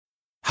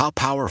How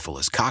powerful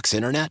is Cox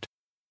Internet?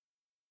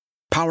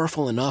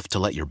 Powerful enough to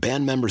let your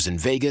band members in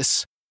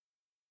Vegas,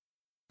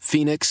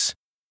 Phoenix,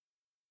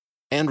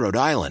 and Rhode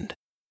Island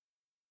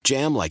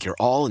jam like you're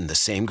all in the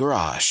same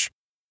garage.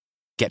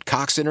 Get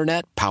Cox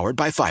Internet powered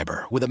by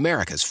fiber with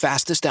America's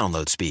fastest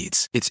download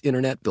speeds. It's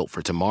internet built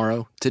for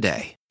tomorrow,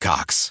 today.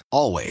 Cox,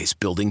 always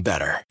building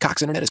better.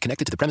 Cox Internet is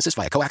connected to the premises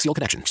via coaxial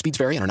connection. Speeds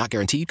vary and are not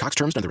guaranteed. Cox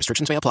terms and other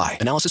restrictions may apply.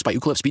 Analysis by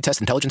Ookla Speed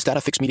Test Intelligence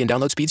Data. Fixed median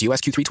download speeds. US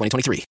Q3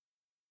 2023.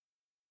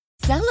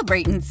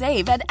 Celebrate and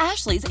save at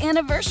Ashley's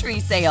Anniversary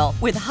Sale.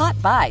 With Hot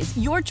Buys,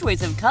 your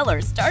choice of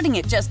colors starting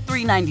at just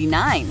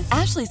 $3.99.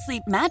 Ashley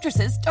Sleep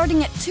mattresses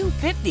starting at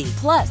 $2.50.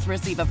 Plus,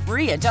 receive a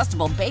free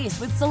adjustable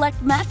base with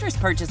select mattress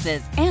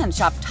purchases. And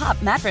shop top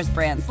mattress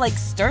brands like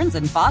Stearns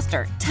 &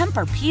 Foster,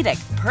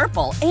 Tempur-Pedic,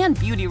 Purple, and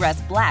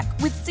Beautyrest Black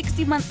with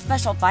 60-month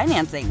special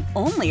financing.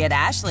 Only at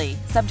Ashley.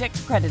 Subject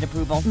to credit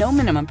approval. No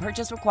minimum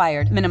purchase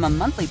required. Minimum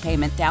monthly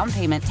payment, down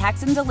payment,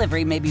 tax, and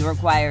delivery may be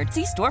required.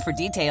 See store for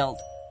details.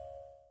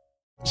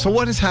 So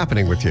what is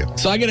happening with you?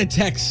 So I got a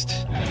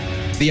text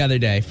the other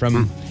day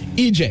from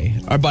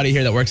EJ, our buddy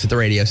here that works at the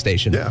radio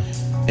station. Yeah.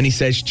 And he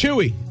says,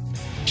 Chewy.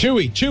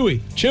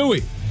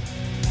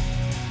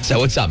 So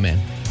what's up, man?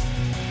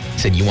 He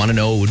said, you want to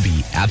know what would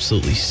be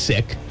absolutely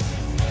sick?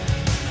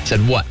 I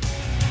said, what?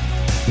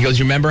 He goes,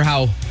 you remember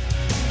how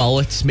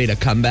Mullet's made a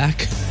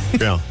comeback?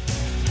 Yeah.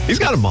 He's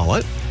got a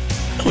mullet.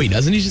 No, he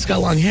doesn't. He's just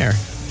got long hair.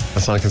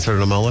 That's not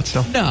considered a mullet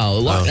still?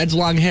 No, that's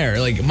long hair.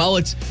 Like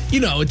mullets, you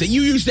know, that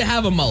you used to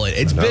have a mullet.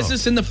 It's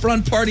business in the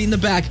front, party in the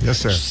back. Yes,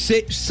 sir.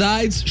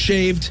 Sides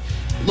shaved,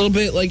 a little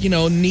bit like, you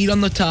know, neat on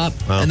the top,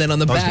 and then on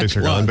the back. Days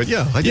are gone, but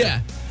yeah, I did.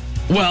 Yeah.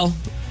 Well,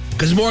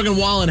 because Morgan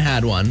Wallen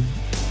had one.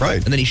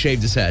 Right. And then he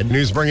shaved his head. And he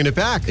was bringing it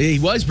back. He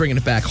was bringing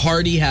it back.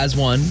 Hardy has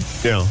one.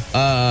 Yeah.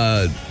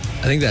 I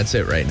think that's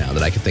it right now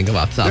that I can think of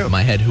off the top of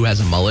my head who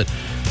has a mullet.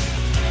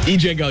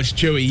 EJ goes,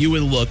 Chewy, you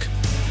would look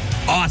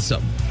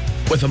awesome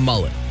with a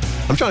mullet.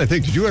 I'm trying to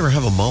think, did you ever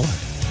have a mullet?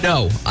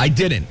 No, I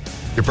didn't.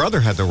 Your brother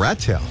had the rat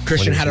tail.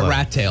 Christian had a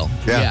rat tail.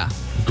 Yeah.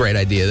 Great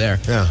idea there.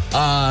 Yeah.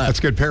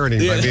 That's good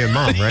parenting by me and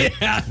mom, right?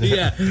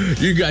 Yeah.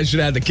 You guys should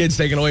have the kids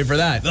taken away for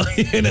that,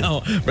 you know,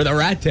 for the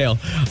rat tail.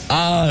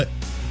 And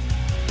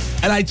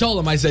I told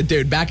him, I said,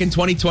 dude, back in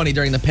 2020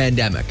 during the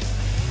pandemic,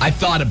 I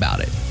thought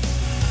about it.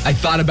 I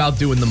thought about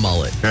doing the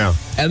mullet. Yeah.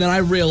 And then I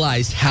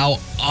realized how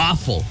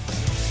awful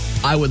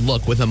I would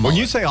look with a mullet. When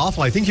you say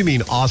awful, I think you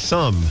mean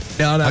awesome.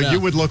 No. How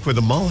you would look with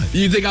a mullet.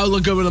 You think I would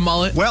look good with a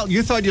mullet? Well,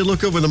 you thought you'd look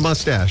good with a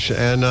mustache.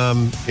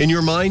 And in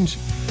your mind,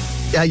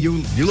 yeah,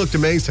 you looked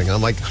amazing.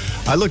 I'm like,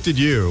 I looked at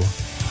you,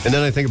 and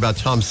then I think about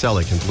Tom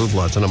Selleck in Blue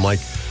Bloods, and I'm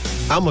like,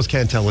 I almost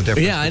can't tell the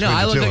difference. Yeah, I know.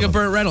 I look like a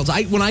Burt Reynolds.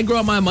 When I grow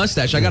out my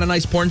mustache, I got a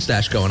nice porn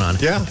stash going on.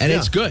 Yeah. And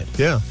it's good.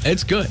 Yeah.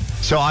 It's good.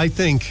 So I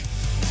think,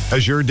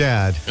 as your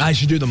dad, I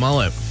should do the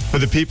mullet. For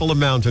the people of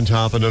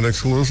Mountaintop in an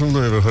exclusive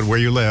neighborhood where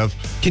you live.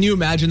 Can you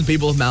imagine the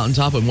people of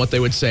Mountaintop and what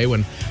they would say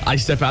when I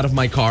step out of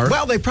my car?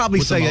 Well, they probably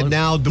say it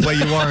now the way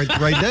you are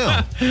right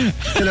now. You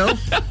know,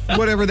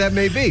 whatever that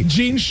may be.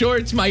 Jean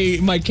shorts,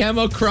 my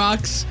camo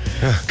Crocs,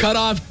 cut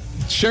off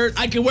shirt.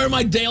 I can wear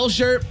my Dale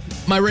shirt,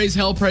 my Raise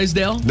Hell Praise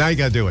Dale. Now you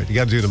got to do it. You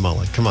got to do the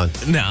mullet. Come on.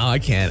 No, I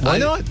can't. Why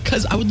not?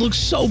 Because I would look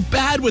so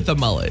bad with a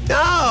mullet.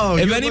 No.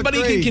 If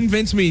anybody can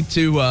convince me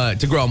to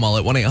grow a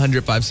mullet,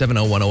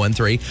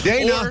 1-800-570-1013.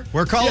 Dana,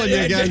 we're calling you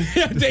again.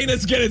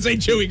 Dana's going to say,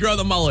 Chewy, grow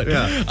the mullet.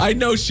 Yeah. I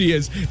know she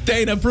is.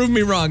 Dana, prove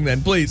me wrong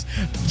then, please.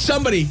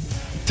 Somebody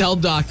tell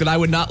Doc that I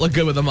would not look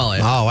good with a mullet.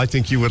 Oh, I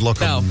think you would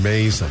look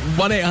amazing.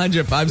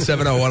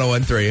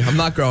 1-800-570-1013. I'm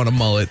not growing a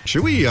mullet.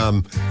 Should we,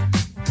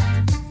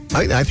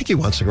 I think he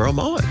wants to grow a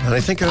mullet. And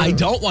I think I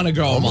don't want to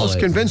grow a mullet. Almost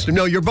convinced him.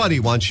 No, your buddy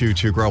wants you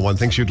to grow one.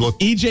 Thinks you'd look.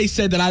 EJ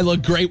said that I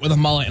look great with a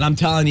mullet, and I'm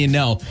telling you,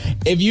 no.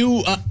 If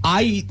you,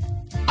 I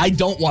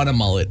don't want a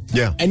mullet.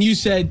 Yeah. And you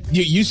said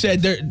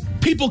there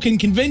people can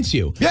convince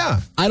you.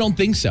 Yeah. I don't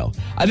think so.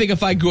 I think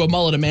if I grew a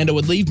mullet, Amanda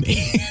would leave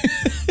me.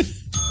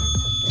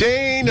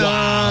 Dana.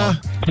 Wow.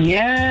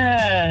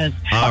 Yes.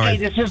 All okay, right.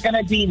 This is going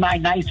to be my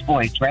nice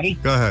voice. Ready?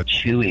 Go ahead.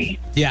 Chewy.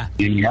 Yeah.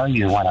 You know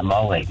you want a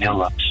mullet. You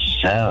look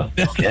so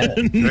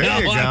good. No,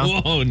 There you go.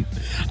 I won't.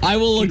 I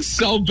will look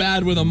so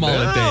bad with a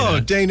mullet, Oh,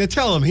 Dana. Dana,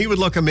 tell him he would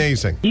look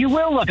amazing. You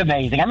will look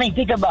amazing. I mean,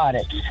 think about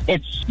it.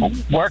 It's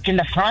work in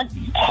the front,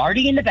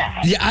 party in the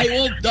back.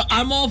 Yeah,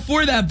 I'm all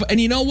for that. But, and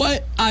you know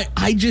what?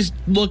 I just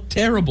look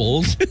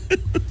terrible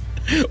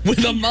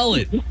with a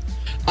mullet.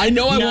 I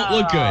know I won't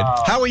look good.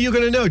 How are you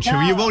going to know,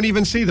 Chewy? You won't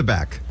even see the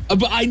back.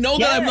 But I know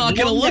that I'm not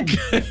going to look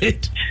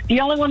good. The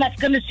only one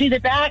that's going to see the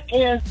back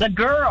is the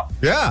girl.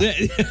 Yeah.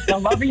 The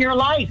love of your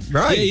life.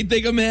 Right. Yeah, you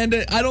think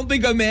Amanda? I don't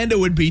think Amanda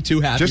would be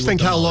too happy. Just think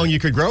how long you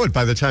could grow it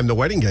by the time the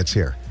wedding gets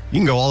here. You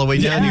can go all the way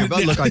down to your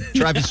butt, look like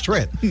Travis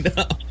Tritt. No.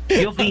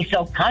 You'll be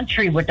so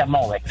country with the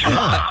mullet. Come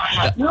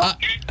on.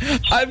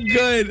 I'm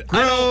good.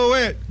 Grow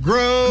it.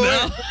 Grow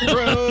it.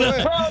 Grow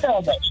it.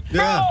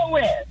 Yeah. Grow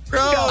it.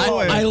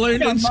 Grow it. I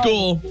learned in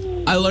school.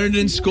 I learned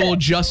in school,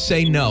 just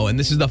say no. And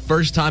this is the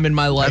first time in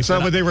my life. That's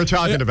not what they were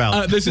talking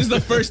about. This is the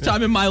first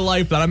time in my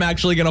life that I'm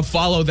actually going to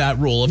follow that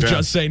rule of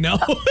just say no.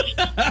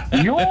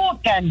 You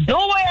can do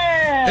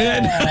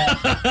it!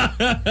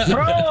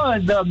 Throw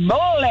the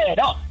mullet!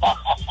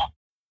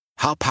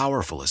 How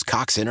powerful is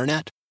Cox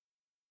Internet?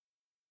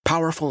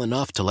 Powerful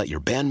enough to let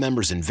your band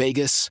members in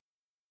Vegas,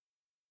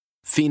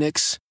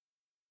 Phoenix,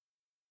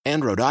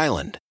 and Rhode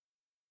Island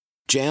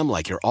jam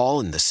like you're all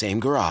in the same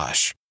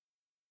garage.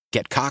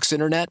 Get Cox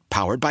Internet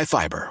powered by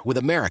fiber with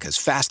America's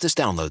fastest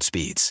download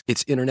speeds.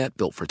 It's internet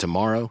built for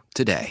tomorrow,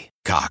 today.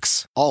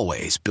 Cox,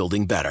 always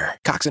building better.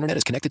 Cox Internet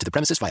is connected to the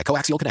premises via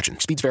coaxial connection.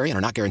 Speeds vary and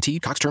are not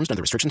guaranteed. Cox terms and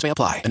other restrictions may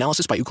apply.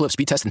 Analysis by Ookla of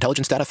Speed Test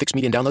Intelligence Data. Fixed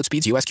median download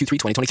speeds. US Q3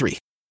 2023.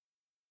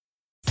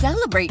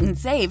 Celebrate and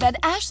save at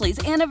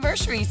Ashley's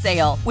Anniversary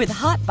Sale. With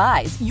Hot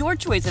Buys, your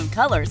choice of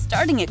colors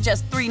starting at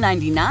just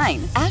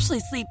 $3.99. Ashley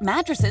Sleep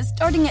mattresses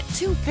starting at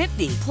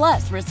 $2.50.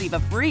 Plus, receive a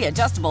free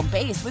adjustable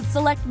base with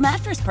select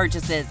mattress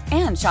purchases.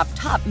 And shop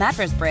top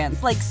mattress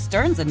brands like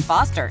Stearns &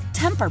 Foster,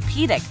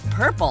 Tempur-Pedic,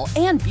 Purple,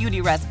 and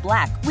Beautyrest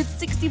Black with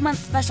 60-month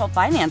special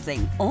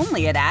financing.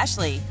 Only at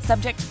Ashley.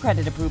 Subject to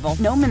credit approval.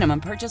 No minimum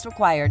purchase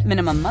required.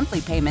 Minimum monthly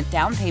payment,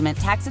 down payment,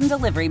 tax, and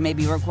delivery may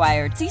be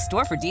required. See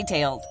store for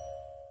details.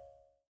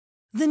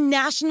 The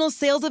national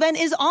sales event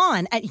is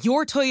on at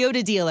your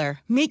Toyota dealer,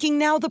 making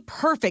now the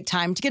perfect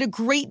time to get a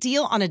great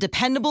deal on a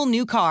dependable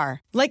new car.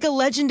 Like a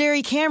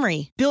legendary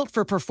Camry, built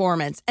for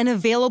performance and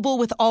available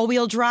with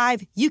all-wheel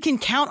drive, you can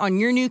count on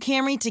your new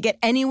Camry to get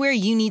anywhere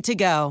you need to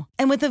go.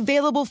 And with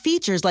available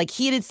features like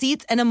heated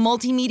seats and a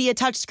multimedia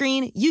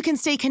touchscreen, you can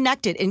stay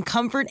connected in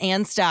comfort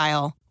and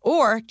style.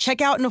 Or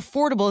check out an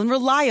affordable and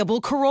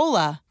reliable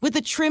Corolla with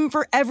a trim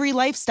for every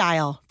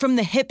lifestyle. From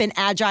the hip and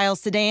agile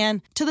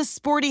sedan to the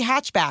sporty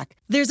hatchback,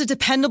 there's a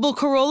dependable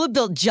Corolla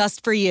built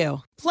just for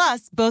you.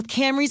 Plus, both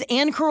Camrys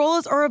and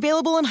Corollas are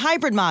available in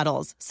hybrid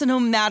models. So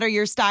no matter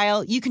your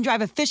style, you can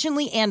drive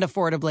efficiently and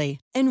affordably.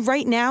 And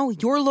right now,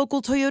 your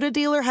local Toyota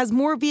dealer has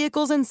more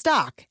vehicles in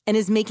stock and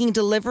is making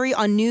delivery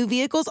on new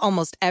vehicles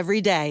almost every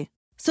day.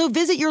 So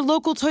visit your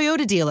local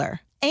Toyota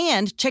dealer.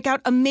 And check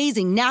out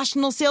amazing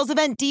national sales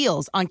event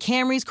deals on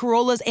Camrys,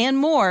 Corollas, and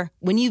more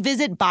when you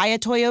visit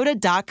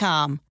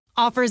buyatoyota.com.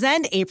 Offers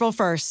end April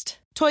 1st.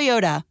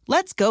 Toyota,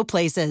 let's go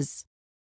places.